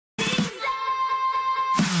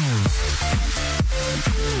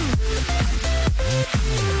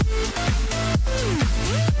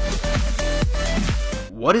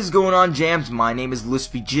What is going on, jams? My name is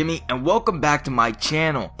Lispy Jimmy and welcome back to my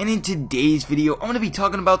channel. And in today's video I'm going to be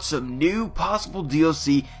talking about some new possible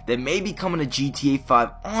DLC that may be coming to GTA 5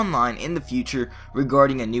 Online in the future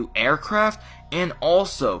regarding a new aircraft, and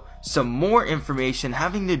also some more information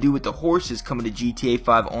having to do with the horses coming to GTA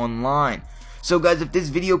 5 Online. So guys, if this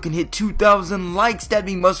video can hit 2,000 likes, that'd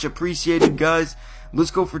be much appreciated, guys. Let's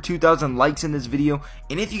go for 2,000 likes in this video.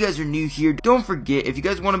 And if you guys are new here, don't forget, if you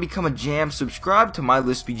guys want to become a jam, subscribe to my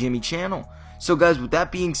Lispy Jimmy channel. So guys, with that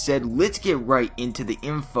being said, let's get right into the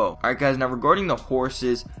info. Alright guys, now regarding the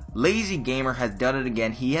horses, Lazy Gamer has done it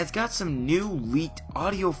again. He has got some new leaked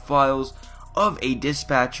audio files of a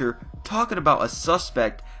dispatcher talking about a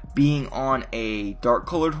suspect being on a dark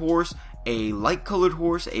colored horse, a light colored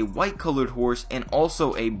horse, a white colored horse, and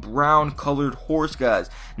also a brown colored horse,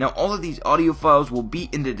 guys. Now all of these audio files will be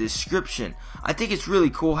in the description. I think it's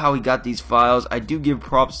really cool how he got these files. I do give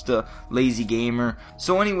props to Lazy Gamer.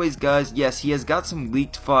 So anyways guys, yes, he has got some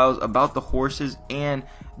leaked files about the horses, and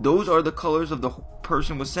those are the colors of the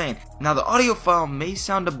person was saying. Now the audio file may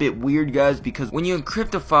sound a bit weird, guys, because when you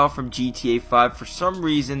encrypt a file from GTA 5, for some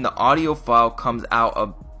reason the audio file comes out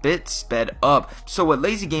a bit sped up. So what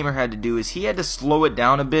Lazy Gamer had to do is he had to slow it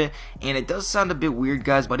down a bit, and it does sound a bit weird,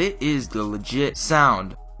 guys, but it is the legit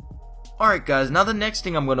sound. Alright guys, now the next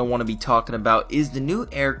thing I'm going to want to be talking about is the new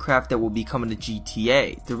aircraft that will be coming to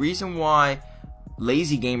GTA. The reason why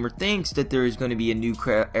Lazy Gamer thinks that there is going to be a new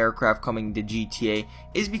aircraft coming to GTA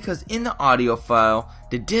is because in the audio file,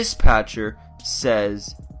 the dispatcher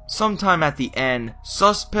says sometime at the end,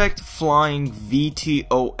 suspect flying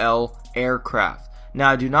VTOL aircraft. Now,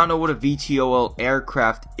 I do not know what a VTOL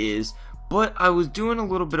aircraft is, but I was doing a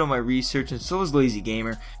little bit of my research, and so was Lazy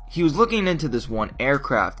Gamer. He was looking into this one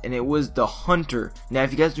aircraft, and it was the Hunter. Now,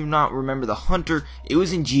 if you guys do not remember the Hunter, it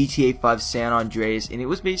was in GTA 5 San Andreas, and it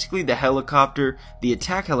was basically the helicopter, the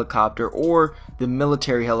attack helicopter, or the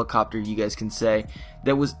military helicopter, you guys can say,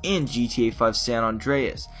 that was in GTA 5 San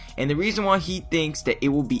Andreas. And the reason why he thinks that it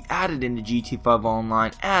will be added into GTA 5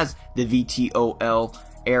 Online as the VTOL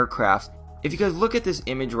aircraft, if you guys look at this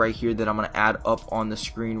image right here that I'm going to add up on the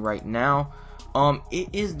screen right now, it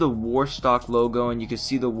is the Warstock logo, and you can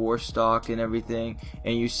see the Warstock and everything,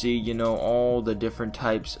 and you see, you know, all the different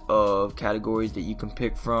types of categories that you can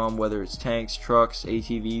pick from, whether it's tanks, trucks,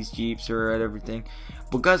 ATVs, Jeeps, or everything.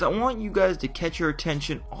 But guys, I want you guys to catch your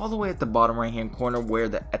attention all the way at the bottom right hand corner where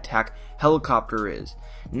the attack helicopter is.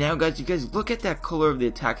 Now guys, you guys look at that color of the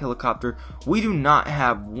attack helicopter. We do not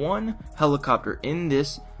have one helicopter in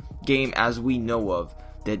this game as we know of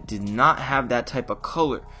that did not have that type of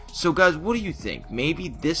color. So guys, what do you think? Maybe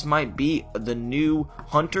this might be the new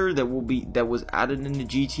Hunter that was added into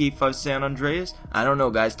GTA 5 San Andreas? I don't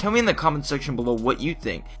know, guys. Tell me in the comment section below what you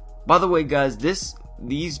think. By the way, guys,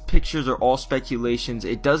 these pictures are all speculations.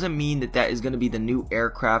 It doesn't mean that that is going to be the new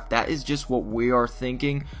aircraft. That is just what we are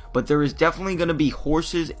thinking. But there is definitely going to be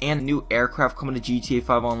horses and new aircraft coming to GTA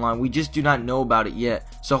 5 Online. We just do not know about it yet.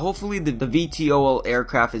 So hopefully the VTOL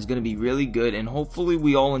aircraft is going to be really good, and hopefully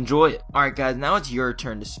we all enjoy it. Alright guys, now it's your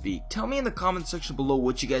turn to speak. Tell me in the comment section below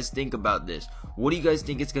what you guys think about this. What do you guys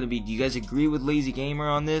think it's going to be? Do you guys agree with Lazy Gamer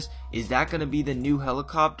on this? Is that going to be the new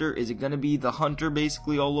helicopter? Is it going to be the Hunter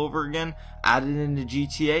basically all over again, added into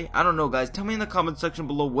GTA? I don't know, guys. Tell me in the comment section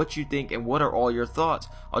below what you think and what are all your thoughts.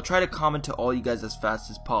 I'll try to comment to all you guys as fast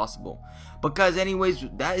as possible. But guys, anyways,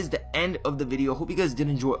 that is the end of the video. Hope you guys did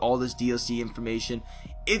enjoy all this DLC information.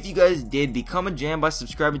 If you guys did, become a jam by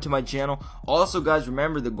subscribing to my channel. Also guys,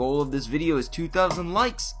 remember the goal of this video is 2,000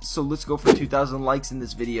 likes, so let's go for 2,000 likes in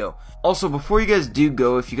this video. Also, before you guys do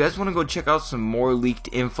go, if you guys want to go check out some more leaked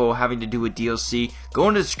info having to do with DLC, go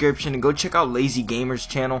in the description and go check out Lazy Gamer's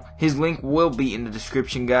channel. His link will be in the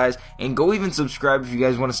description, guys, and go even subscribe if you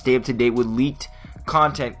guys want to stay up to date with leaked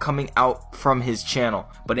content coming out from his channel.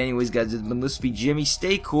 But anyways guys, it's been Lispy Jimmy.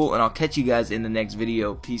 Stay cool, and I'll catch you guys in the next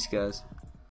video. Peace, guys.